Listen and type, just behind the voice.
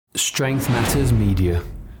Strength Matters Media.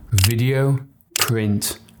 Video,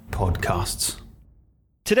 print, podcasts.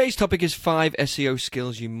 Today's topic is 5 SEO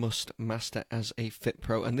skills you must master as a Fit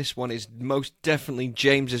Pro, and this one is most definitely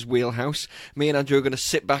James's wheelhouse. Me and Andrew are going to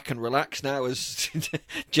sit back and relax now as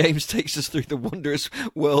James takes us through the wondrous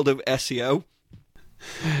world of SEO.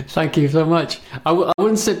 Thank you so much. I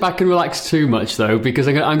wouldn't sit back and relax too much, though, because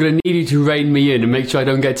I'm going to need you to rein me in and make sure I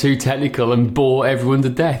don't get too technical and bore everyone to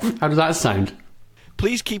death. How does that sound?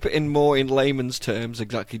 Please keep it in layman's terms,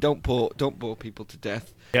 exactly. Don't bore people to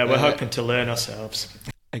death. Yeah, we're hoping to learn ourselves.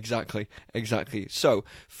 Exactly. So,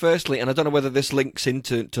 firstly, and I don't know whether this links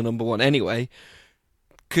into number one anyway,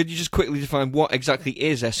 could you just quickly define what exactly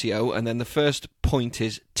is SEO? And then the first point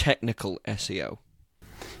is technical SEO.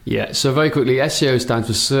 Yeah, so very quickly, SEO stands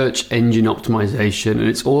for Search Engine Optimization, and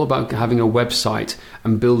it's all about having a website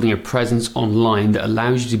and building a presence online that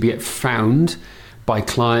allows you to get found by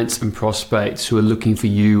clients and prospects who are looking for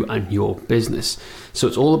you and your business. So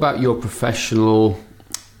it's all about your professional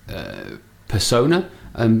persona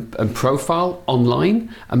and profile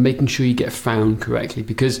online and making sure you get found correctly,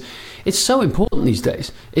 because it's so important these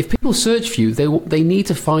days. If people search for you, they need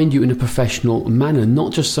to find you in a professional manner,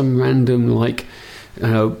 not just some random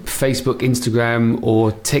Facebook, Instagram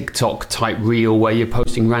or TikTok type reel where you're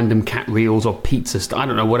posting random cat reels or pizza I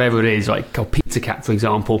don't know, whatever it is, like or Pizza Cat, for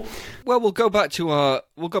example. Well, we'll go back to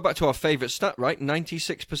our favourite stat, right?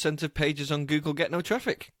 96% of pages on Google get no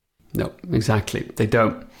traffic. No, exactly. They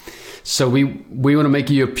don't. So we want to make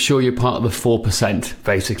sure you're part of the 4%,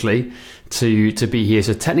 basically, to be here.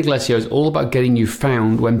 So technical SEO is all about getting you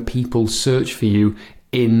found when people search for you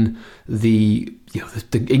in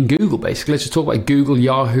in Google, basically. Let's just talk about Google,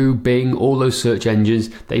 Yahoo, Bing, all those search engines.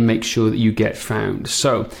 They make sure that you get found.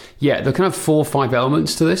 So yeah, there are kind of 4 or 5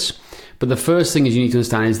 elements to this. But the first thing is you need to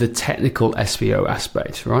understand is the technical SEO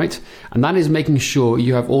aspect, right? And that is making sure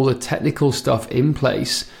you have all the technical stuff in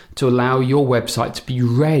place to allow your website to be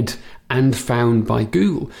read and found by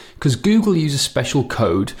Google. Because Google uses special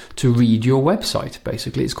code to read your website,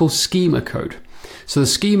 basically. It's called schema code. So the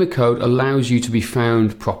schema code allows you to be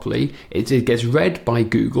found properly. It gets read by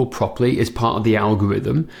Google properly as part of the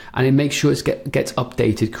algorithm, and it makes sure it gets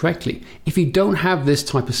updated correctly. If you don't have this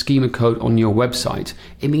type of schema code on your website,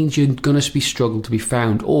 it means you're going to struggle to be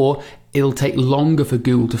found, or it'll take longer for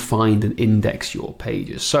Google to find and index your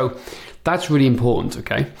pages. So that's really important,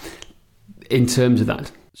 okay, in terms of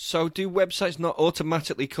that. So do websites not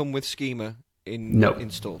automatically come with schema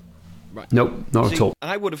installed? Right. Nope, not at all.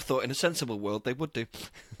 I would have thought in a sensible world they would do.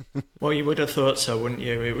 Well, you would have thought so, wouldn't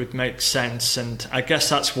you? It would make sense, and I guess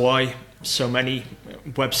that's why so many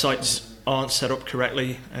websites aren't set up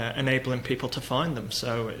correctly, enabling people to find them.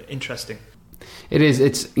 So interesting. It is.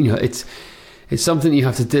 It's something you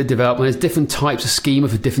have to develop, and there's different types of schema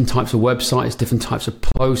for different types of websites, different types of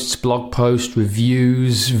posts, blog posts,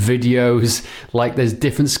 reviews, videos. Like there's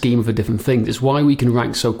different schema for different things. It's why we can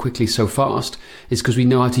rank so quickly, so fast. It's because we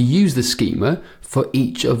know how to use the schema for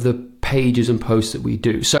each of the pages and posts that we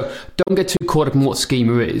do. So don't get too caught up in what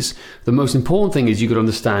schema is. The most important thing is you've got to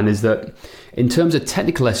understand is that in terms of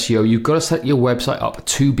technical SEO, you've got to set your website up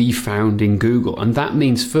to be found in Google. And that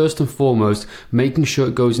means first and foremost, making sure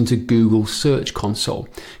it goes into Google Search Console,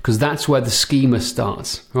 because that's where the schema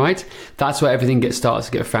starts, right? That's where everything starts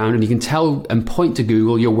to get found. And you can tell and point to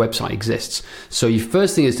Google, your website exists. So your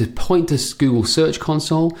first thing is to point to Google Search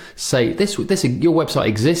Console, say this your website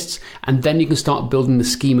exists, and then you can start building the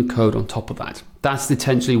schema code on top of that. That's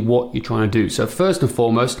essentially what you're trying to do. So first and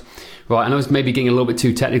foremost, right, I know it's maybe getting a little bit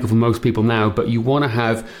too technical for most people now, but you want to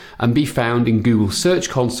have and be found in Google Search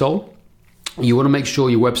Console. You want to make sure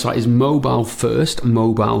your website is mobile first,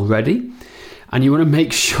 mobile ready, and you want to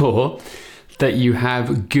make sure that you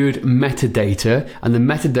have good metadata, and the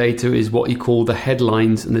metadata is what you call the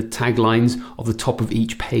headlines and the taglines of the top of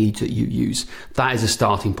each page that you use. That is a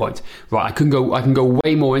starting point. Right, I can go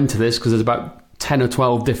way more into this because there's about 10 or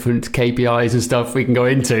 12 different KPIs and stuff we can go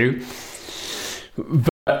into.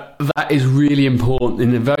 But that is really important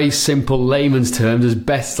in a very simple layman's terms, as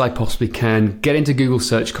best as I possibly can. Get into Google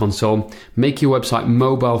Search Console, make your website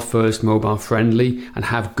mobile first, mobile friendly, and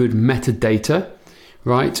have good metadata,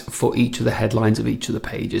 right, for each of the headlines of each of the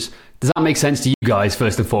pages. Does that make sense to you guys,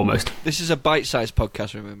 first and foremost? This is a bite-sized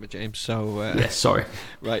podcast, remember, James? So yes, sorry.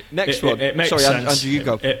 Right, next one. It makes sorry, sense. Andrew, you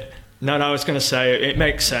go. No, I was going to say it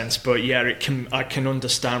makes sense, but yeah, I can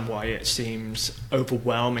understand why it seems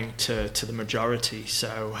overwhelming to the majority.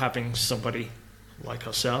 So having somebody like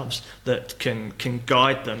ourselves that can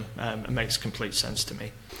guide them makes complete sense to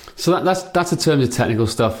me. So that's in terms of technical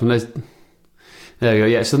stuff, and There you go.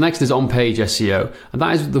 Yeah. So the next is on-page SEO, and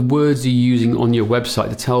that is the words you're using on your website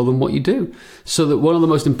to tell them what you do. So that one of the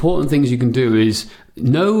most important things you can do is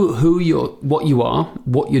know what you are,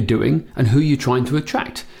 what you're doing, and who you're trying to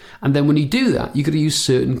attract. And then when you do that, you've got to use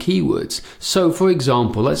certain keywords. So for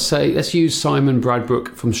example, let's use Simon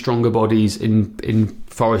Bradbrook from Stronger Bodies in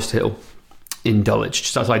Forest Hill in Dulwich,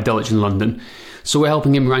 just outside Dulwich in London. So we're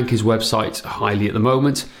helping him rank his website highly at the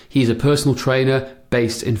moment. He's a personal trainer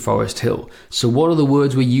based in Forest Hill. So what are the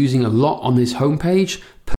words we're using a lot on his homepage?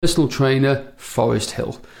 Personal trainer, Forest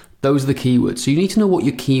Hill. Those are the keywords. So you need to know what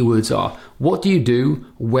your keywords are. What do you do?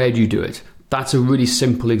 Where do you do it? That's a really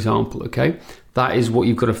simple example, okay? That is what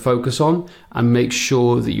you've got to focus on, and make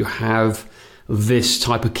sure that you have this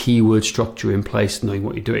type of keyword structure in place, knowing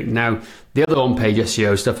what you're doing. Now, the other on-page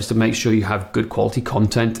SEO stuff is to make sure you have good quality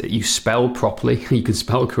content, that you spell properly, you can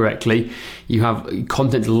spell correctly, you have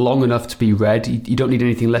content long enough to be read. You don't need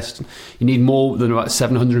anything less. You need more than about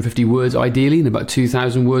 750 words ideally, and about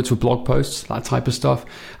 2,000 words for blog posts, that type of stuff.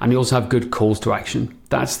 And you also have good calls to action.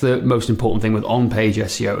 That's the most important thing with on-page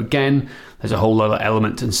SEO. Again, there's a whole other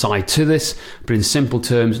element and side to this, but in simple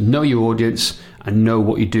terms, know your audience and know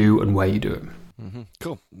what you do and where you do it.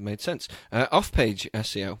 Cool, made sense. Off-page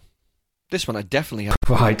SEO. This one I definitely have.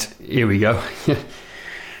 Right, here we go.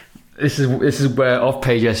 This is where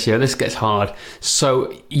off-page SEO, this gets hard.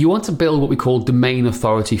 So you want to build what we call domain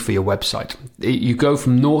authority for your website. You go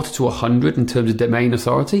from 0 to 100 in terms of domain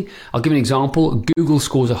authority. I'll give you an example. Google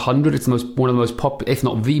scores 100. It's one of the most popular, if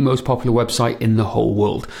not the most popular website in the whole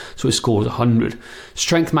world. So it scores 100.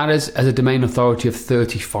 Strength Matters has a domain authority of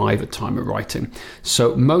 35 at time of writing.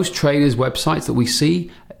 So most trainers' websites that we see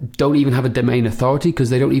don't even have a domain authority because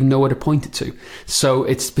they don't even know where to point it to. So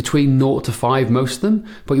it's between 0 to 5, most of them,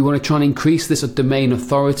 but you want to try and increase this domain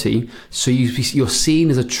authority so you're seen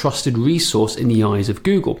as a trusted resource in the eyes of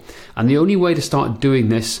Google. And the only way to start doing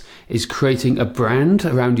this is creating a brand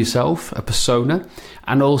around yourself, a persona,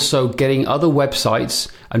 and also getting other websites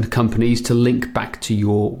and companies to link back to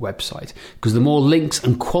your website. Because the more links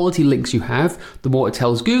and quality links you have, the more it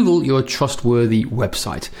tells Google you're a trustworthy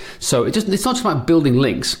website. So it's not just about building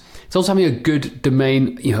links. It's also having a good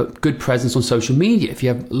domain, good presence on social media. If you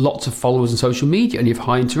have lots of followers on social media and you have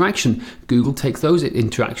high interaction, Google takes those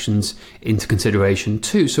interactions into consideration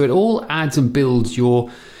too. So it all adds and builds your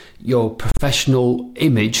professional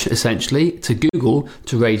image, essentially, to Google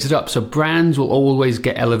to raise it up. So brands will always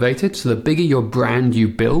get elevated. So the bigger your brand you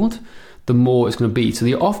build, the more it's going to be. So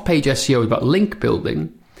the off-page SEO is about link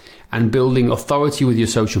building and building authority with your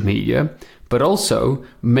social media, but also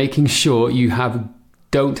making sure you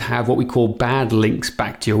don't have what we call bad links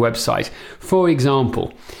back to your website. For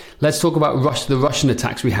example, let's talk about the Russian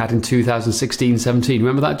attacks we had in 2016-17.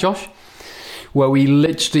 Remember that, Josh? Where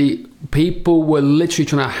people were literally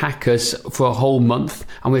trying to hack us for a whole month,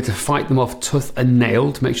 and we had to fight them off tooth and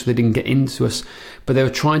nail to make sure they didn't get into us. But they were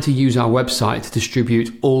trying to use our website to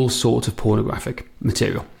distribute all sorts of pornographic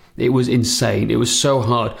material. It was insane. It was so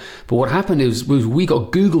hard. But what happened was we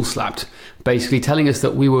got Google slapped, basically telling us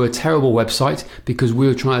that we were a terrible website because we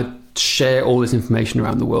were trying to share all this information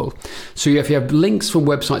around the world. So if you have links from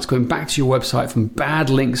websites going back to your website from bad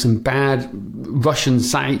links and bad Russian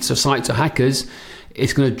sites or hackers,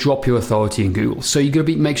 it's going to drop your authority in Google. So you're going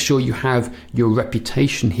to make sure you have your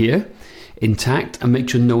reputation here intact and make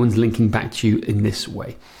sure no one's linking back to you in this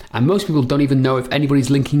way. And most people don't even know if anybody's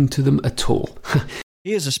linking to them at all.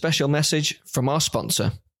 Here's a special message from our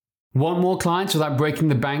sponsor. Want more clients without breaking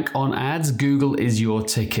the bank on ads? Google is your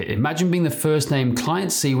ticket. Imagine being the first name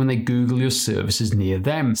clients see when they Google your services near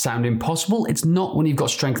them. Sound impossible? It's not when you've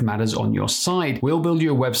got Strength Matters on your side. We'll build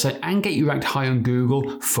you a website and get you ranked high on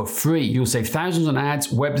Google for free. You'll save thousands on ads,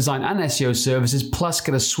 web design and SEO services, plus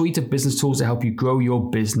get a suite of business tools to help you grow your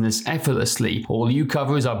business effortlessly. All you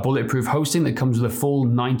cover is our bulletproof hosting that comes with a full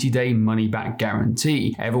 90-day money-back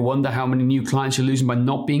guarantee. Ever wonder how many new clients you're losing by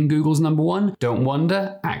not being Google's number one? Don't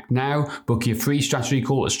wonder, act now. Book your free strategy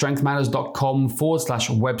call at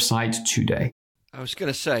strengthmatters.com/website today. I was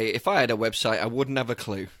going to say, if I had a website, I wouldn't have a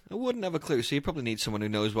clue. So you probably need someone who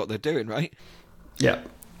knows what they're doing, right? Yeah,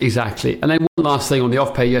 exactly. And then one last thing on the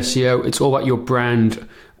off-page SEO, it's all about your brand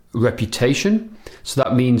reputation. So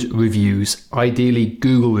that means reviews, ideally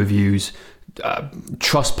Google reviews,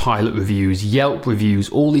 Trustpilot reviews, Yelp reviews,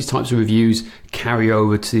 all these types of reviews carry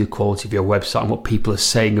over to the quality of your website and what people are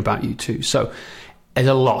saying about you too. So there's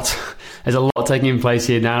a lot taking place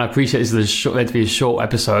here now. I appreciate this is meant to be a short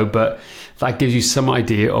episode, but that gives you some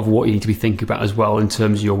idea of what you need to be thinking about as well in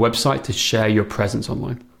terms of your website to share your presence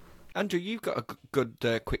online. Andrew, you've got a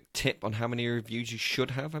good quick tip on how many reviews you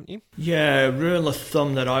should have, haven't you? Yeah, rule of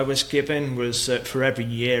thumb that I was given was that for every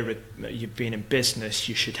year you've been in business,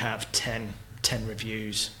 you should have 10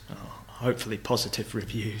 reviews. Hopefully positive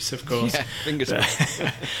reviews, of course. Yeah, fingers crossed.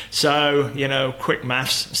 So, quick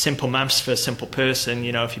maths, simple maths for a simple person.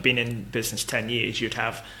 If you've been in business 10 years, you'd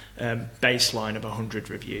have baseline of 100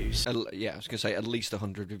 reviews. Yeah, I was going to say at least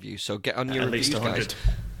 100 reviews. So get on your at reviews, least 100. guys.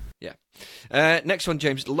 Yeah. Next one,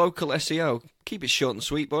 James. Local SEO. Keep it short and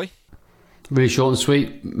sweet, boy. Really short and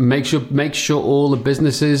sweet. Make sure all the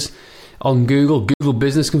businesses on Google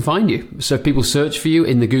Business can find you. So if people search for you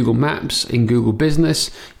in the Google Maps, in Google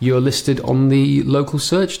Business, you're listed on the local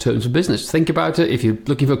search terms of business. Think about it. If you're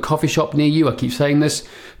looking for a coffee shop near you, I keep saying this,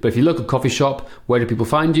 but if you look at a coffee shop, where do people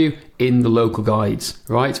find you? In the local guides,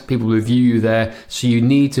 right? People review you there. So you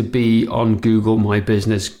need to be on Google My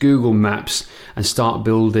Business, Google Maps, and start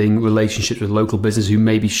building relationships with local business who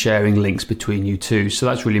may be sharing links between you two. So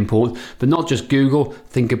that's really important. But not just Google.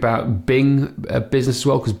 Think about Bing Business as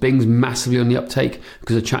well, because Bing's massively on the uptake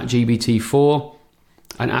because of ChatGPT 4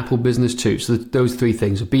 and Apple Business too. So those three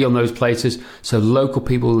things. Be on those places so local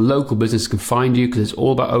people, local business can find you, because it's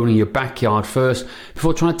all about owning your backyard first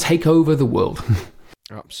before trying to take over the world.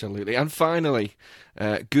 Absolutely. And finally,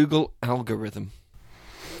 Google algorithm.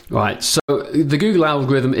 Right, so the Google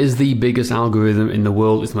algorithm is the biggest algorithm in the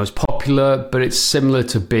world. It's the most popular, but it's similar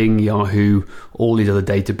to Bing, Yahoo, all these other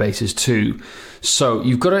databases too. So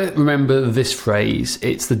you've got to remember this phrase.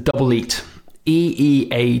 It's the double EAT,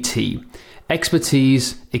 EEAT.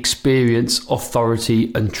 Expertise, experience,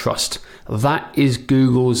 authority, and trust. That is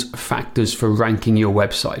Google's factors for ranking your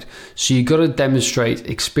website. So you've got to demonstrate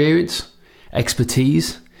experience,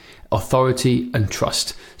 expertise, authority, and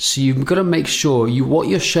trust. So you've got to make sure what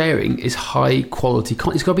you're sharing is high quality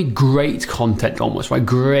content. It's got to be great content, almost right,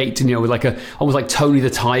 great, with like almost like Tony the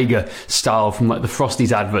Tiger style from like the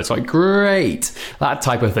Frosties adverts, like great, that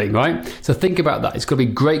type of thing, right? So think about that. It's got to be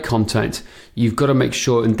great content. You've got to make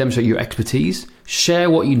sure and demonstrate your expertise. Share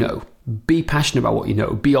what you know. Be passionate about what you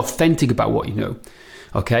know. Be authentic about what you know.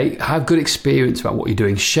 Okay, have good experience about what you're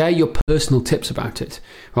doing. Share your personal tips about it,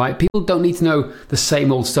 right? People don't need to know the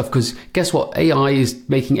same old stuff, because guess what? AI is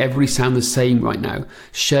making everybody sound the same right now.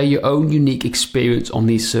 Share your own unique experience on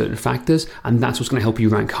these certain factors, and that's what's going to help you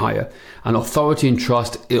rank higher. And authority and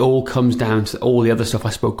trust, it all comes down to all the other stuff I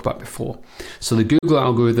spoke about before. So the Google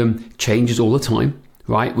algorithm changes all the time,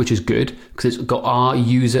 right? Which is good, because it's got our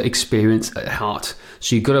user experience at heart.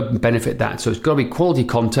 So you've got to benefit that. So it's got to be quality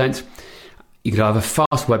content. You got to have a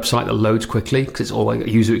fast website that loads quickly, because it's all like a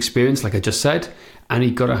user experience, like I just said. And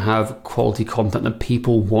you've got to have quality content that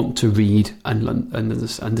people want to read and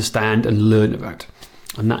understand and learn about.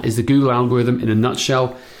 And that is the Google algorithm in a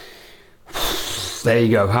nutshell. There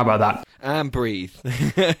you go. How about that? And breathe.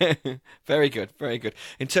 Very good, very good.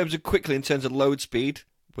 In terms of load speed,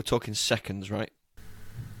 we're talking seconds, right?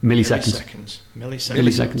 Milliseconds.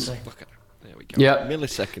 Milliseconds. Look at that. There we go. Yeah.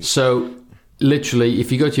 Milliseconds. So literally,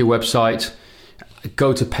 if you go to your website,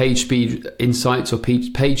 go to Page Speed Insights or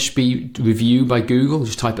Page Speed Review by Google.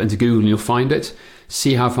 Just type it into Google and you'll find it.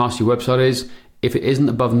 See how fast your website is. If it isn't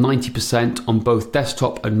above 90% on both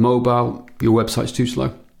desktop and mobile, your website's too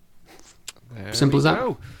slow. Simple as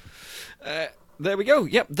that. There we go.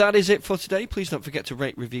 Yep, that is it for today. Please don't forget to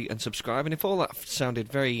rate, review, and subscribe. And if all that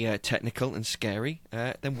sounded very technical and scary,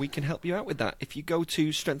 then we can help you out with that. If you go to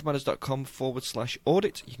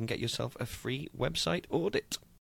strengthmatters.com/audit, you can get yourself a free website audit.